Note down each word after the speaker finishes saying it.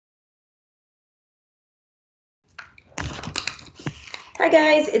Hi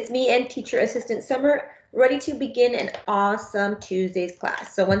guys, it's me and teacher assistant Summer, ready to begin an awesome Tuesday's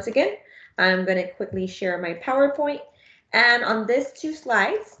class. So once again, I'm going to quickly share my PowerPoint. And on this 2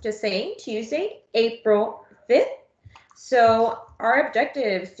 slides, just saying Tuesday, April 5th. So our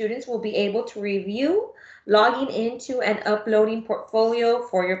objective, students will be able to review, logging into and uploading portfolio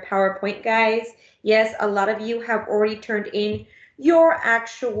for your PowerPoint, guys. Yes, a lot of you have already turned in your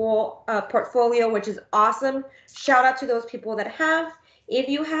actual portfolio, which is awesome. Shout out to those people that have. If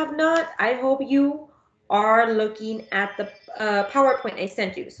you have not, I hope you are looking at the PowerPoint I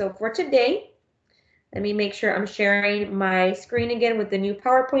sent you. So for today, let me make sure I'm sharing my screen again with the new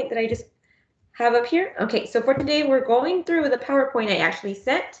PowerPoint that I just have up here. Okay, so for today, we're going through the PowerPoint I actually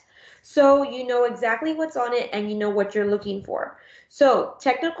sent. So you know exactly what's on it and you know what you're looking for. So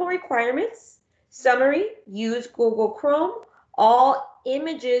technical requirements, summary, use Google Chrome. All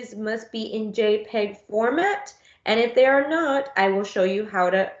images must be in JPEG format. And if they are not, I will show you how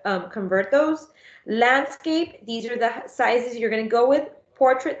to convert those. Landscape, these are the sizes you're going to go with.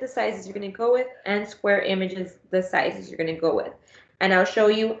 Portrait, the sizes you're going to go with. And square images, the sizes you're going to go with. And I'll show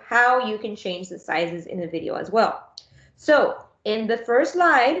you how you can change the sizes in the video as well. So in the first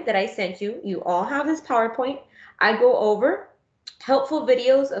slide that I sent you, you all have this PowerPoint. I go over helpful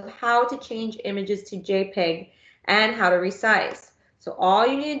videos of how to change images to JPEG and how to resize. So all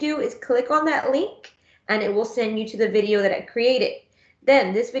you need to do is click on that link and it will send you to the video that I created.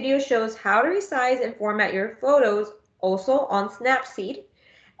 Then this video shows how to resize and format your photos also on Snapseed.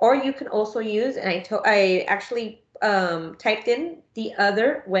 Or you can also use, and I actually typed in the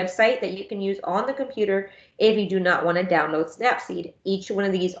other website that you can use on the computer if you do not want to download Snapseed. Each one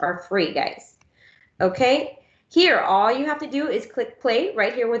of these are free, guys. Okay, here all you have to do is click play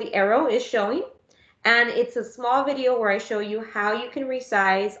right here where the arrow is showing. And it's a small video where I show you how you can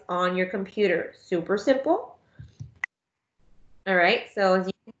resize on your computer. Super simple. All right, so as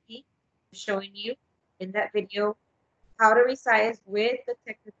you can see, I'm showing you in that video how to resize with the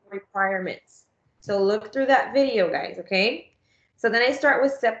technical requirements. So look through that video, guys, okay? So then I start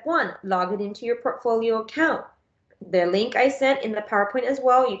with step 1, log it into your portfolio account. The link I sent in the PowerPoint as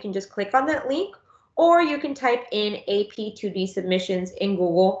well, you can just click on that link, or you can type in AP2D submissions in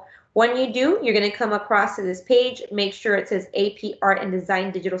Google. When you do, you're going to come across to this page. Make sure it says AP Art and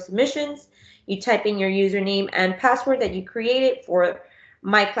Design Digital Submissions. You type in your username and password that you created for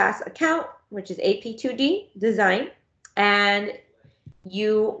my class account, which is AP2D Design, and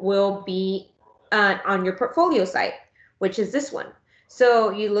you will be on your portfolio site, which is this one.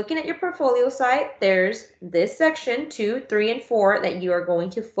 So you're looking at your portfolio site, there's this section 2, 3, and 4 that you are going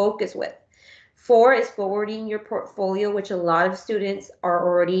to focus with. 4 is forwarding your portfolio, which a lot of students are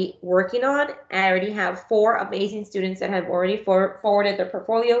already working on. I already have 4 amazing students that have already forwarded their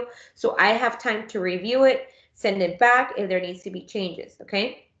portfolio. So I have time to review it, send it back if there needs to be changes,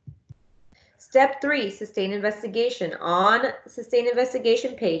 okay? Step 3, sustain investigation. On sustain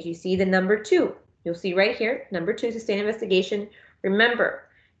investigation page, you see the number 2. You'll see right here, number 2, sustain investigation. Remember,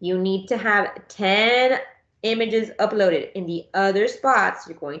 you need to have 10 images uploaded. In the other spots,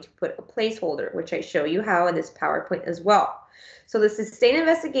 you're going to put a placeholder, which I show you how in this PowerPoint as well. So the sustain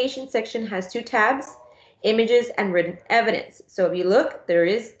investigation section has 2 tabs, images and written evidence. So if you look, there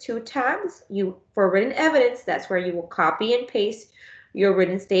is 2 tabs. For written evidence, that's where you will copy and paste your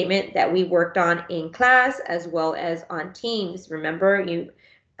written statement that we worked on in class as well as on Teams. Remember,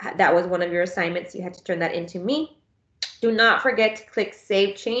 that was one of your assignments. You had to turn that into me. Do not forget to click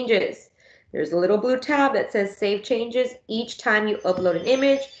Save Changes. There's a little blue tab that says Save Changes. Each time you upload an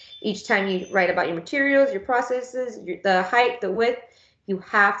image, each time you write about your materials, your processes, the height, the width, you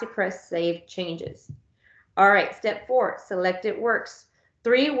have to press Save Changes. All right, step 4, selected works.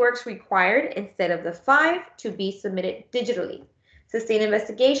 3 works required instead of the 5 to be submitted digitally. Sustain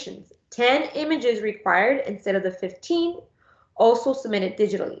investigations, 10 images required instead of the 15, also submitted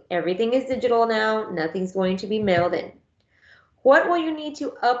digitally. Everything is digital now, nothing's going to be mailed in. What will you need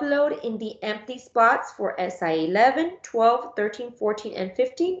to upload in the empty spots for SI 11, 12, 13, 14, and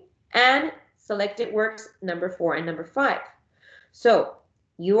 15, and selected works number 4 and number 5? So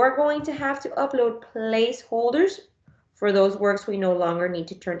you are going to have to upload placeholders for those works we no longer need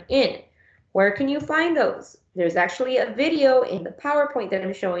to turn in. Where can you find those? There's actually a video in the PowerPoint that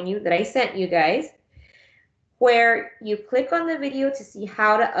I'm showing you that I sent you guys, where you click on the video to see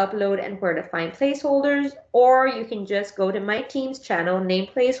how to upload and where to find placeholders, or you can just go to my team's channel, name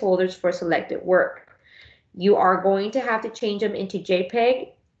placeholders for selected work. You are going to have to change them into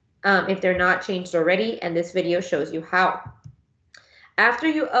JPEG if they're not changed already, and this video shows you how. After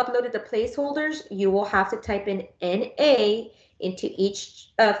you uploaded the placeholders, you will have to type in NA into each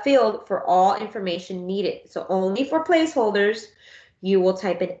field for all information needed. So only for placeholders you will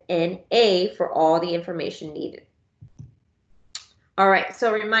type in NA for all the information needed. All right,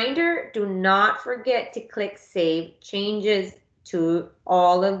 so reminder, do not forget to click Save Changes to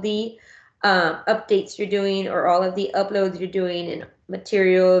all of the updates you're doing or all of the uploads you're doing and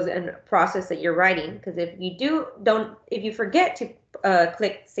materials and process that you're writing. Because if you forget to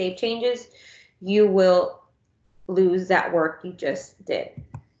click Save Changes, you will lose that work you just did.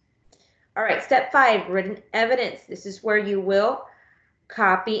 All right, step 5, written evidence. This is where you will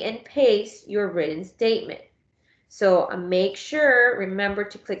copy and paste your written statement. So make sure, remember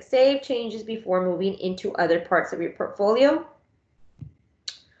to click Save Changes before moving into other parts of your portfolio.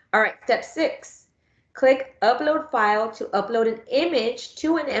 All right, step 6, click Upload File to upload an image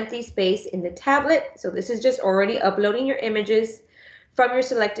to an empty space in the tablet. So this is just already uploading your images from your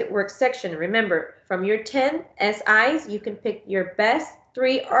selected work section. Remember, from your 10 SIs, you can pick your best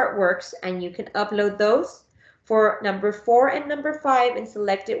 3 artworks and you can upload those. For number 4 and number 5 in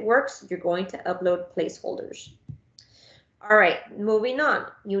selected works, you're going to upload placeholders. All right, moving on.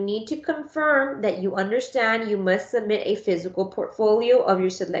 You need to confirm that you understand you must submit a physical portfolio of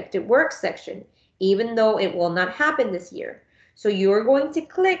your selected work section, even though it will not happen this year. So you're going to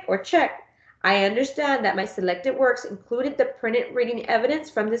click or check, I understand that my selected works included the printed reading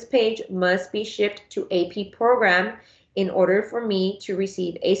evidence from this page must be shipped to AP program in order for me to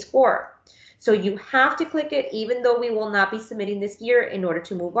receive a score. So you have to click it even though we will not be submitting this year in order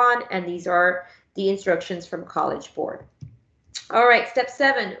to move on, and these are the instructions from College Board. All right, step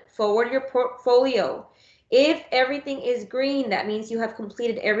 7, forward your portfolio. If everything is green, that means you have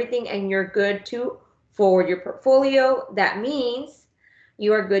completed everything and you're good to forward your portfolio. That means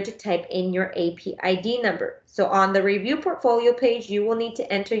you are good to type in your AP ID number. So on the review portfolio page, you will need to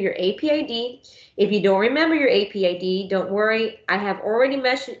enter your AP ID. If you don't remember your AP ID, don't worry. I have already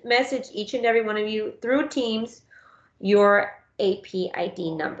messaged each and every one of you through Teams your AP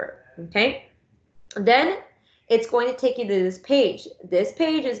ID number, okay? Then it's going to take you to this page. This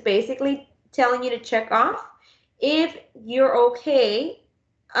page is basically telling you to check off if you're okay.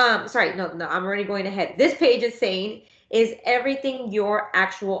 Sorry, no, I'm already going ahead. This page is saying, is everything your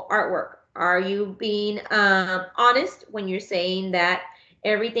actual artwork? Are you being honest when you're saying that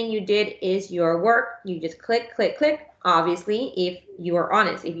everything you did is your work? You just click, click, click. Obviously, if you are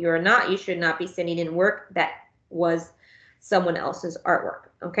honest. If you are not, you should not be sending in work that was someone else's artwork.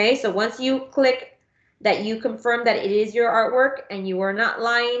 Okay, so once you click that you confirm that it is your artwork and you are not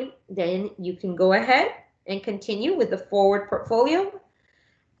lying, then you can go ahead and continue with the forward portfolio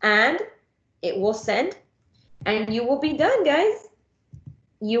and it will send and you will be done, guys.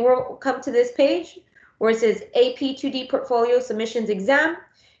 You will come to this page where it says AP 2D portfolio submissions exam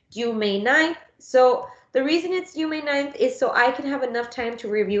due May 9th. So the reason it's due May 9th is so I can have enough time to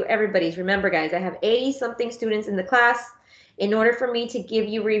review everybody's. Remember, guys, I have 80 something students in the class. In order for me to give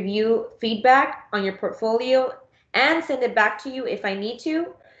you review feedback on your portfolio and send it back to you if I need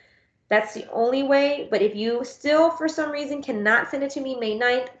to, that's the only way. But if you still, for some reason, cannot send it to me May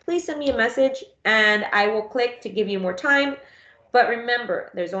 9th, please send me a message and I will click to give you more time. But remember,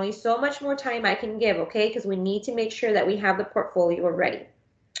 there's only so much more time I can give, okay? Because we need to make sure that we have the portfolio ready.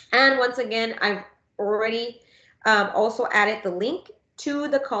 And once again, I've already also added the link to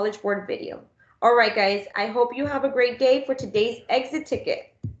the College Board video. All right, guys, I hope you have a great day for today's exit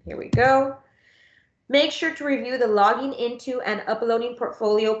ticket. Here we go. Make sure to review the logging into and uploading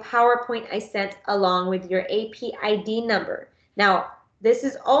portfolio PowerPoint I sent along with your AP ID number. Now, this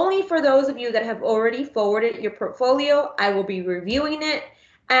is only for those of you that have already forwarded your portfolio. I will be reviewing it,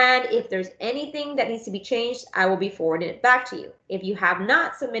 and if there's anything that needs to be changed, I will be forwarding it back to you. If you have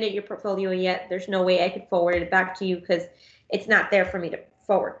not submitted your portfolio yet, there's no way I could forward it back to you because it's not there for me to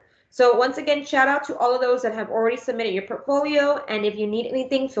forward. So once again, shout out to all of those that have already submitted your portfolio. And if you need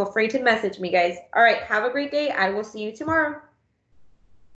anything, feel free to message me, guys. All right, have a great day. I will see you tomorrow.